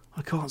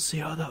 I can't see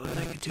how that would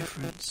make a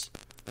difference.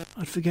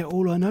 I'd forget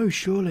all I know,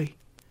 surely."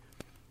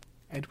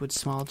 Edward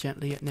smiled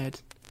gently at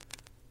Ned.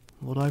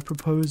 "What I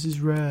propose is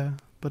rare,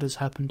 but has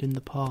happened in the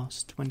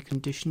past, when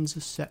conditions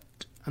are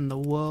set and the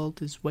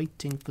world is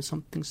waiting for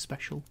something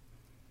special.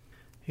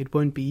 It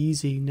won't be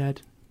easy,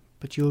 Ned,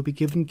 but you'll be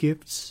given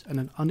gifts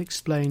and an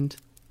unexplained,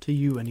 to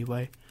you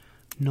anyway,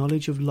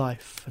 knowledge of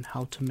life and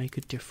how to make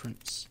a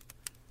difference."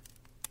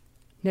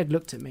 Ned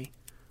looked at me.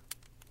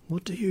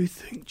 "What do you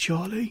think,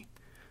 Charlie?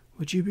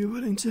 Would you be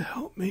willing to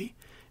help me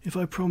if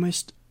I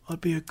promised I'd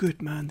be a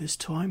good man this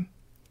time?"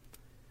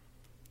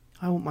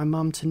 "I want my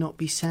mum to not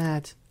be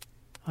sad.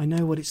 I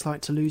know what it's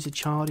like to lose a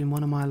child in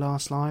one of my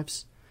last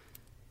lives.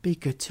 Be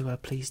good to her,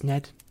 please,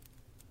 Ned."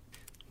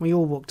 We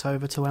all walked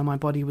over to where my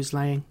body was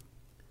laying.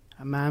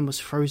 A man was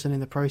frozen in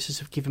the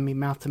process of giving me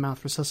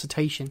mouth-to-mouth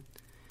resuscitation.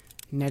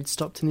 Ned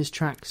stopped in his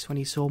tracks when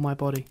he saw my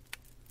body.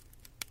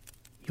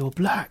 "You're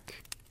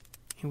black."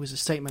 It was a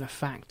statement of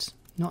fact,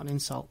 not an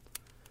insult.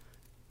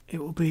 "It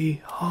will be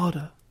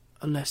harder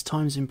unless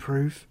times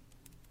improve."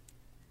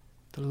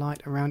 The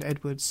light around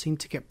Edward seemed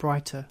to get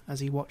brighter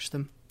as he watched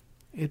them.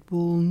 "It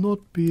will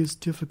not be as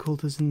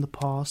difficult as in the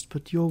past,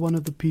 but you're one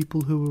of the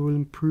people who will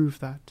improve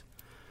that.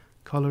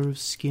 Colour of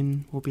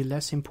skin will be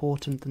less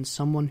important than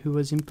someone who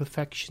has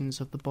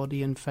imperfections of the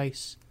body and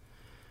face.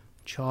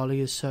 Charlie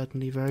is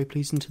certainly very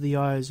pleasing to the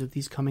eyes of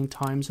these coming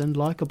times and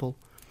likeable.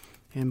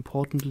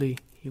 Importantly,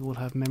 he will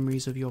have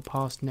memories of your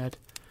past, Ned,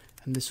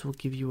 and this will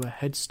give you a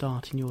head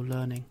start in your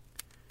learning.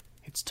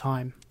 It's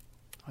time.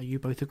 Are you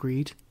both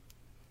agreed?"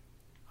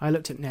 I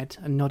looked at Ned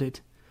and nodded.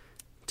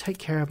 "Take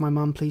care of my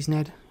mum, please,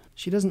 Ned.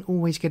 She doesn't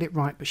always get it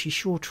right, but she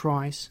sure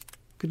tries.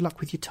 Good luck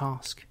with your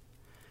task."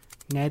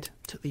 Ned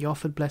took the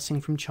offered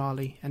blessing from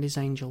Charlie and his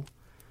angel,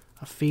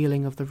 a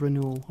feeling of the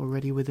renewal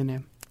already within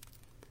him.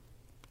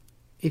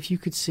 If you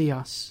could see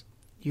us,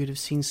 you'd have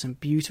seen some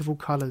beautiful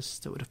colours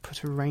that would have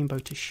put a rainbow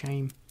to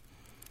shame.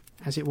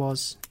 As it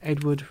was,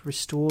 Edward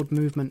restored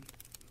movement,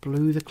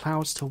 blew the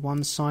clouds to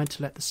one side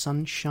to let the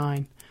sun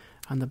shine,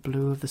 and the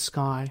blue of the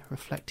sky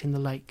reflect in the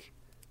lake,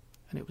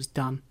 and it was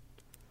done.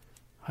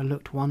 I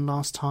looked one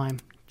last time,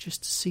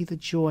 just to see the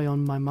joy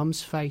on my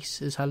mum's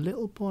face as her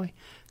little boy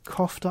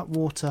coughed up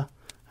water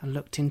and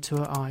looked into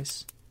her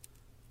eyes.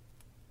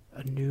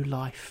 A new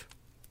life.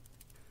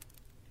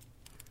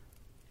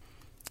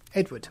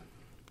 Edward,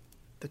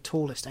 the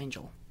tallest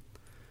angel.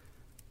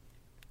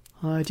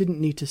 I didn't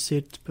need to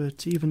sit,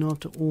 but even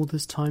after all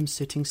this time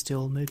sitting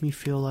still made me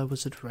feel I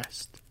was at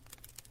rest.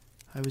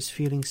 I was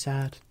feeling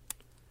sad,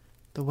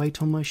 the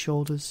weight on my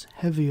shoulders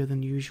heavier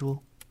than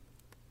usual.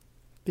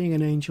 Being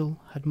an angel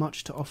had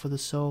much to offer the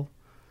soul,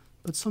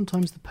 but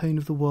sometimes the pain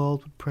of the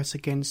world would press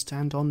against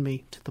and on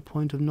me to the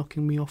point of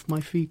knocking me off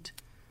my feet.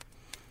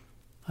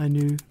 I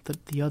knew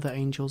that the other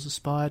angels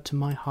aspired to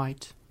my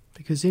height,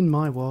 because in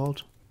my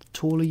world, the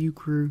taller you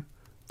grew,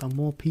 the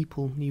more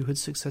people you had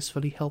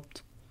successfully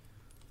helped.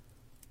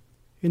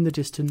 In the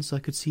distance I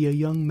could see a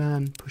young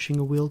man pushing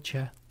a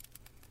wheelchair.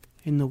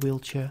 In the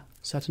wheelchair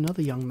sat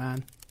another young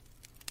man.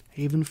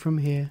 Even from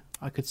here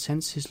I could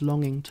sense his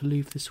longing to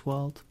leave this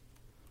world.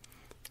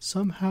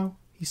 Somehow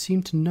he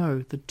seemed to know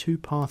that 2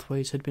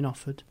 pathways had been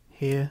offered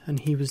here, and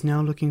he was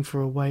now looking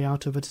for a way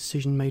out of a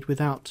decision made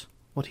without,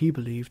 what he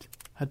believed,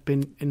 had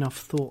been enough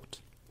thought.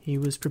 He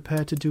was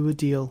prepared to do a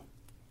deal,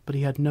 but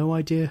he had no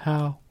idea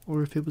how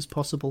or if it was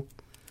possible.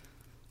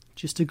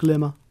 Just a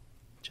glimmer,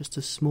 just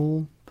a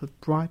small but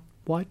bright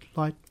white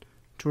light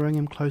drawing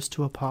him close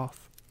to a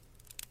path.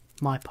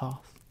 My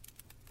path.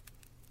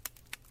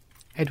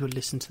 Edward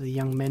listened to the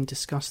young men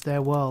discuss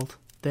their world,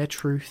 their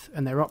truth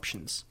and their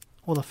options,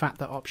 or the fact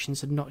that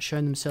options had not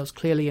shown themselves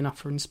clearly enough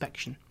for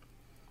inspection.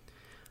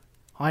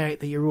 "I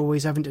hate that you're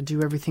always having to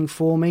do everything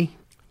for me."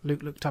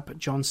 Luke looked up at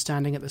John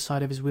standing at the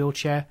side of his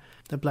wheelchair.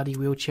 The bloody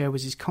wheelchair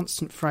was his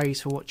constant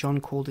phrase for what John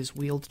called his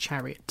wheeled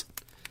chariot.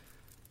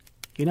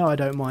 "You know I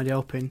don't mind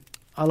helping.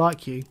 I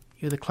like you.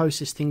 You're the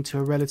closest thing to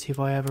a relative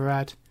I ever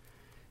had.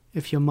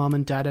 If your mum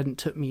and dad hadn't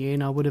took me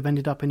in, I would have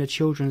ended up in a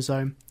children's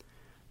home.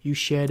 You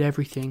shared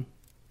everything.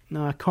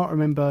 Now, I can't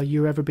remember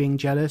you ever being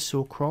jealous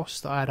or cross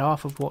that I had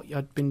half of what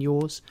had been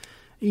yours,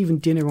 even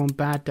dinner on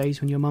bad days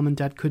when your mum and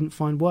dad couldn't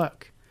find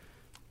work."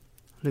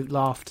 Luke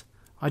laughed.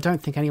 "I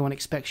don't think anyone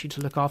expects you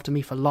to look after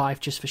me for life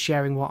just for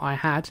sharing what I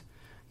had.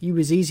 You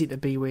was easy to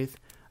be with.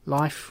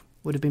 Life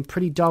would have been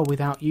pretty dull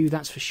without you,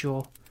 that's for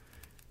sure.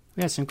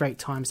 We had some great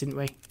times, didn't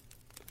we?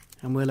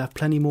 And we'll have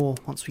plenty more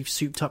once we've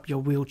souped up your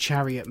wheeled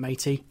chariot,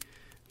 matey.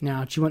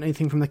 Now, do you want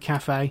anything from the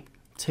cafe?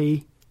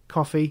 Tea?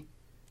 Coffee?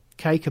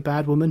 Cake, a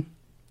bad woman?"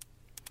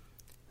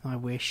 "I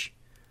wish.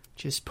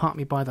 Just park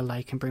me by the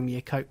lake and bring me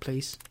a Coke,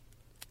 please."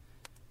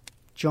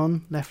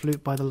 John left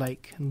Luke by the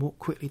lake and walked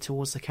quickly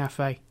towards the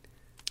cafe.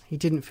 He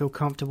didn't feel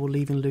comfortable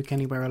leaving Luke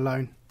anywhere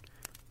alone.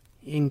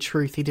 In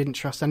truth, he didn't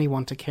trust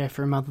anyone to care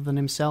for him other than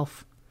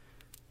himself.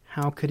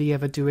 How could he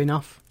ever do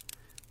enough?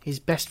 His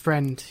best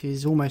friend,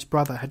 his almost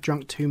brother, had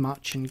drunk too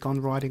much and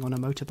gone riding on a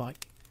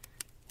motorbike.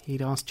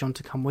 He'd asked John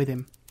to come with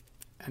him,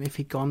 and if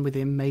he'd gone with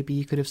him, maybe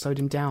he could have slowed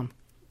him down,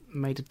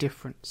 made a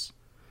difference.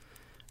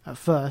 At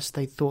first,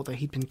 they'd thought that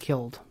he'd been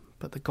killed,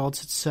 but the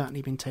gods had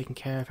certainly been taking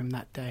care of him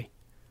that day.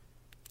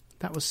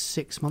 That was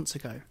 6 months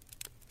ago.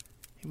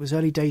 It was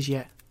early days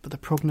yet, but the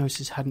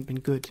prognosis hadn't been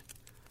good.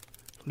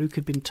 Luke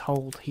had been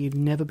told he'd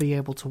never be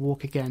able to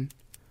walk again.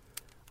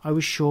 I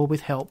was sure,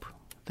 with help,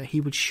 that he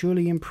would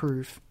surely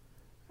improve,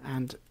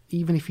 and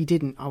even if he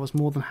didn't, I was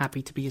more than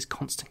happy to be his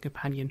constant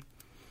companion.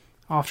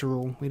 After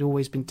all, we'd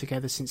always been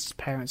together since his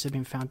parents had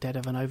been found dead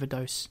of an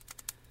overdose.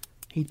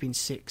 He'd been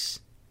 6.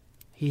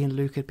 He and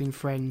Luke had been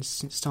friends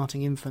since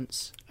starting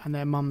infants, and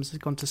their mums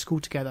had gone to school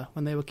together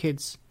when they were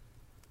kids.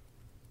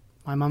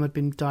 My mum had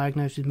been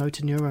diagnosed with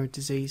motor neurone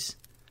disease.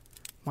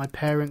 My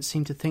parents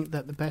seemed to think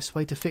that the best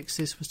way to fix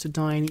this was to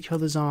die in each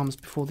other's arms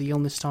before the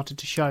illness started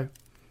to show.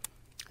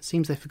 It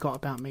seems they forgot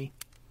about me.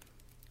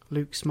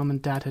 Luke's mum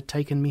and dad had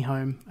taken me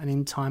home and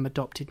in time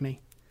adopted me.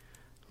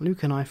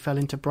 Luke and I fell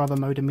into brother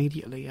mode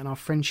immediately, and our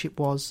friendship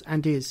was,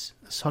 and is,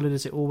 as solid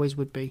as it always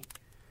would be.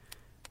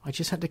 I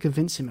just had to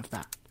convince him of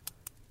that.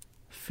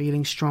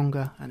 Feeling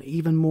stronger and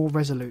even more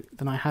resolute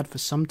than I had for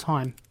some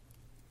time.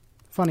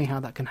 Funny how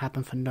that can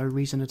happen for no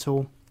reason at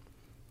all.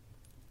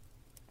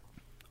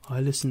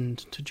 I listened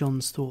to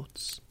John's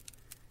thoughts.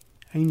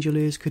 Angel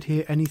ears could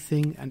hear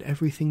anything and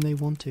everything they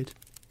wanted,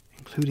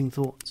 including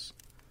thoughts.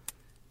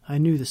 I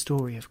knew the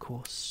story, of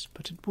course,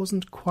 but it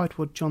wasn't quite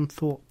what John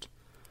thought.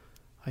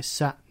 I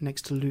sat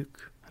next to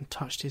Luke and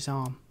touched his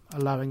arm,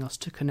 allowing us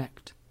to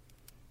connect.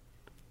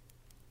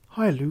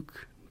 "Hi,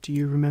 Luke. Do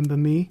you remember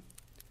me?"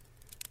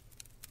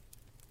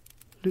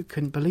 Luke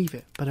couldn't believe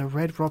it, but a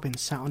red robin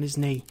sat on his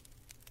knee.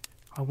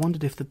 I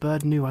wondered if the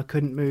bird knew I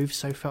couldn't move,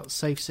 so felt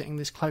safe sitting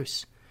this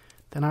close.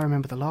 Then I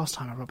remembered the last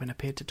time a robin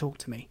appeared to talk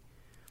to me.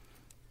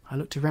 I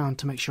looked around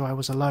to make sure I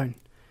was alone.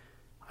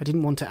 I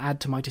didn't want to add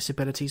to my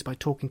disabilities by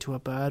talking to a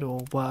bird,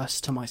 or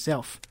worse, to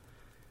myself.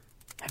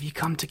 "Have you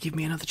come to give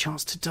me another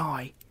chance to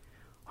die?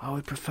 I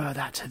would prefer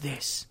that to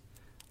this."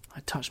 I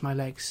touched my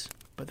legs,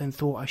 but then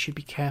thought I should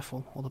be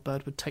careful or the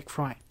bird would take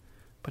fright,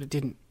 but it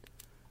didn't.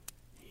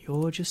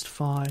 "You're just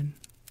fine.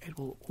 It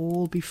will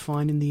all be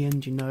fine in the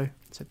end, you know,"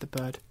 said the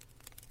bird.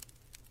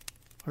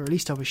 Or at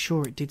least I was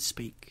sure it did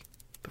speak,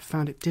 but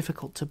found it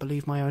difficult to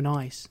believe my own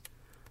eyes.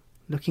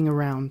 Looking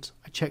around,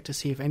 I checked to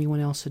see if anyone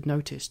else had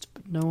noticed,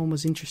 but no one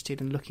was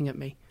interested in looking at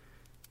me.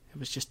 It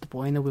was just the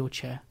boy in the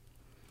wheelchair.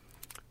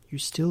 "You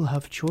still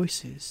have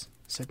choices,"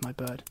 said my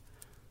bird.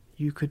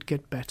 "You could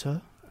get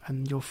better,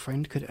 and your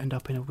friend could end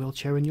up in a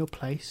wheelchair in your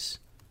place.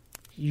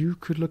 You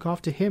could look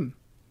after him.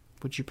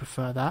 Would you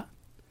prefer that?"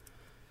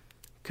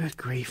 Good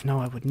grief, no,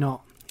 I would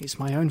not. It's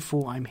my own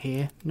fault I'm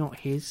here, not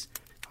his.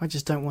 I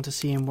just don't want to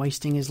see him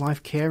wasting his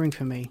life caring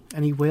for me,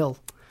 and he will.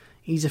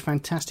 He's a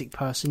fantastic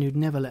person who'd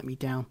never let me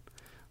down.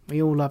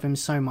 We all love him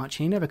so much,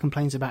 and he never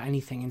complains about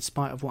anything in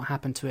spite of what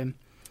happened to him.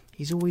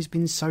 He's always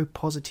been so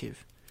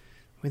positive.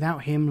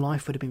 Without him,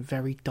 life would have been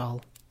very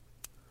dull.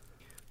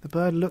 The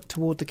bird looked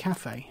toward the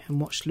cafe and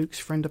watched Luke's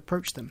friend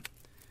approach them.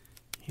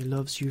 "He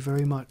loves you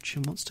very much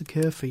and wants to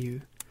care for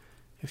you.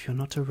 If you're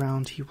not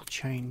around, he will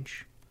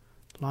change.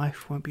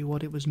 Life won't be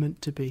what it was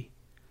meant to be.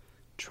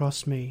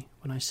 Trust me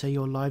when I say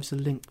your lives are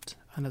linked,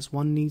 and as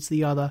one needs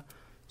the other,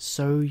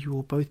 so you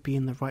will both be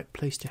in the right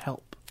place to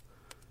help.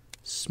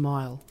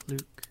 Smile,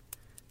 Luke.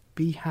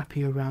 Be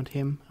happy around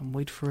him and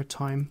wait for a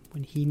time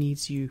when he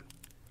needs you."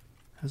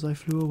 As I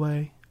flew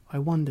away, I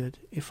wondered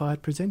if I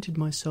had presented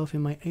myself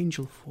in my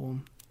angel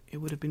form, it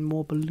would have been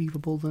more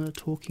believable than a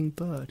talking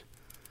bird.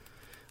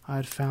 I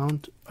had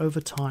found,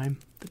 over time,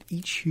 that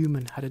each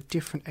human had a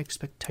different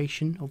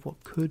expectation of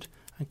what could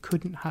and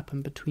couldn't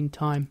happen between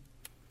time.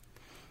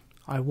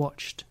 I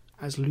watched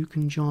as Luke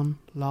and John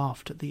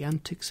laughed at the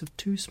antics of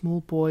two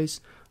small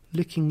boys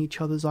licking each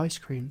other's ice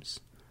creams.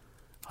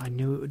 I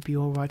knew it would be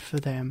all right for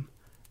them,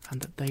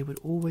 and that they would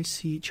always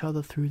see each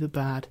other through the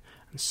bad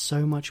and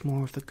so much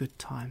more of the good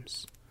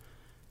times.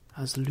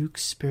 As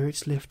Luke's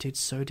spirits lifted,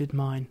 so did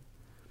mine.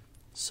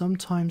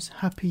 Sometimes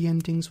happy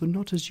endings were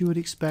not as you would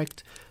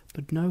expect,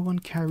 but no one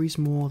carries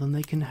more than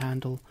they can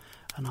handle,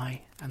 and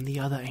I and the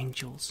other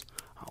angels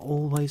are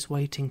always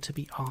waiting to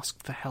be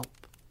asked for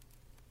help.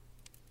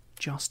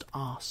 Just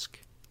ask.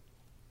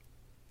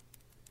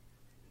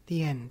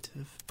 The end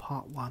of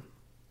part 1.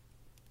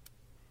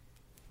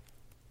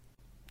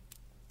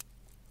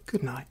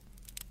 Good night.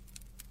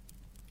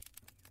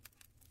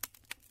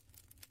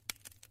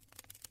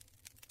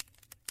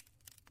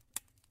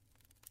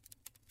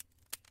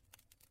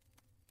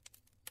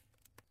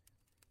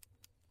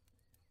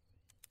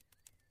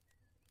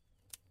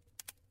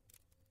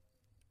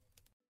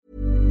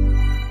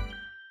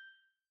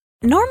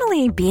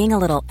 Normally, being a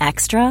little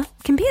extra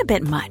can be a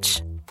bit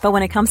much, but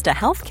when it comes to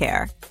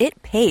healthcare, it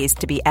pays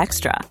to be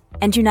extra.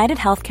 And United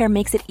Healthcare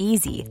makes it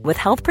easy with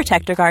Health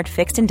Protector Guard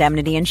fixed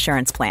indemnity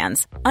insurance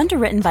plans.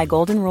 Underwritten by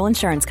Golden Rule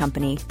Insurance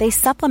Company, they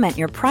supplement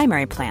your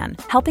primary plan,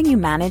 helping you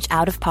manage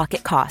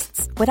out-of-pocket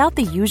costs without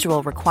the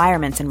usual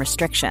requirements and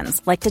restrictions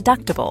like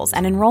deductibles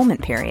and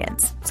enrollment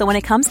periods. So when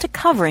it comes to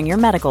covering your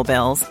medical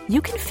bills,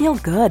 you can feel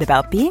good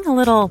about being a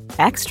little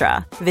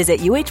extra. Visit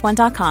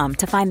UH1.com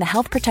to find the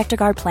Health Protector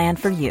Guard plan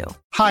for you.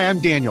 Hi, I'm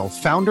Daniel,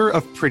 founder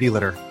of Pretty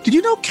Litter. Did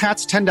you know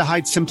cats tend to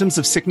hide symptoms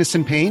of sickness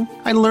and pain?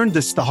 I learned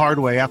this the hard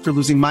way after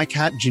losing my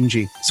cat,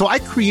 Gingy. So I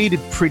created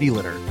Pretty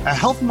Litter, a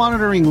health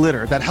monitoring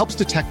litter that helps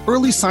detect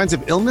early signs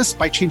of illness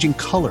by changing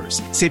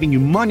colors, saving you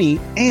money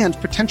and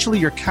potentially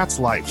your cat's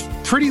life.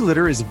 Pretty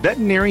Litter is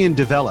veterinarian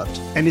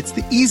developed, and it's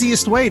the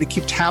easiest way to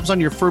keep tabs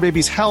on your fur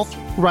baby's health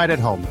right at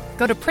home.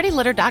 Go to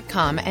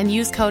prettylitter.com and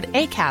use code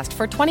ACAST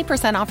for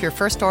 20% off your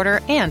first order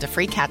and a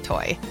free cat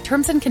toy.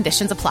 Terms and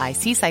conditions apply.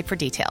 See site for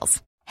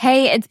details.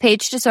 Hey, it's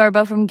Paige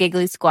DeSorbo from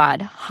Giggly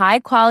Squad. High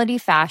quality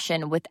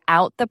fashion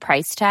without the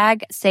price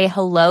tag. Say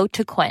hello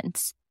to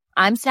Quince.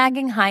 I'm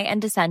snagging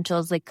high-end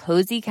essentials like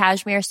cozy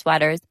cashmere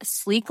sweaters,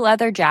 sleek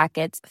leather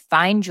jackets,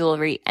 fine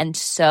jewelry, and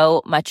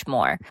so much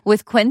more.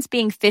 With Quince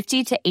being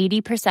 50 to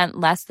 80%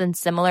 less than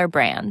similar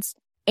brands.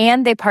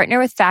 And they partner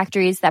with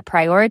factories that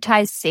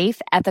prioritize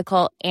safe,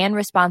 ethical, and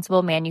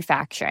responsible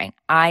manufacturing.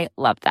 I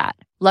love that.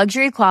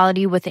 Luxury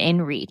quality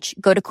within reach.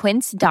 Go to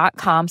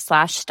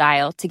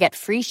quince.com/style to get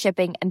free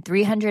shipping and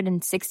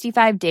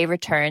 365-day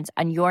returns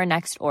on your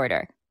next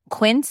order.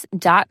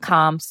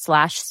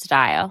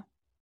 Quince.com/style.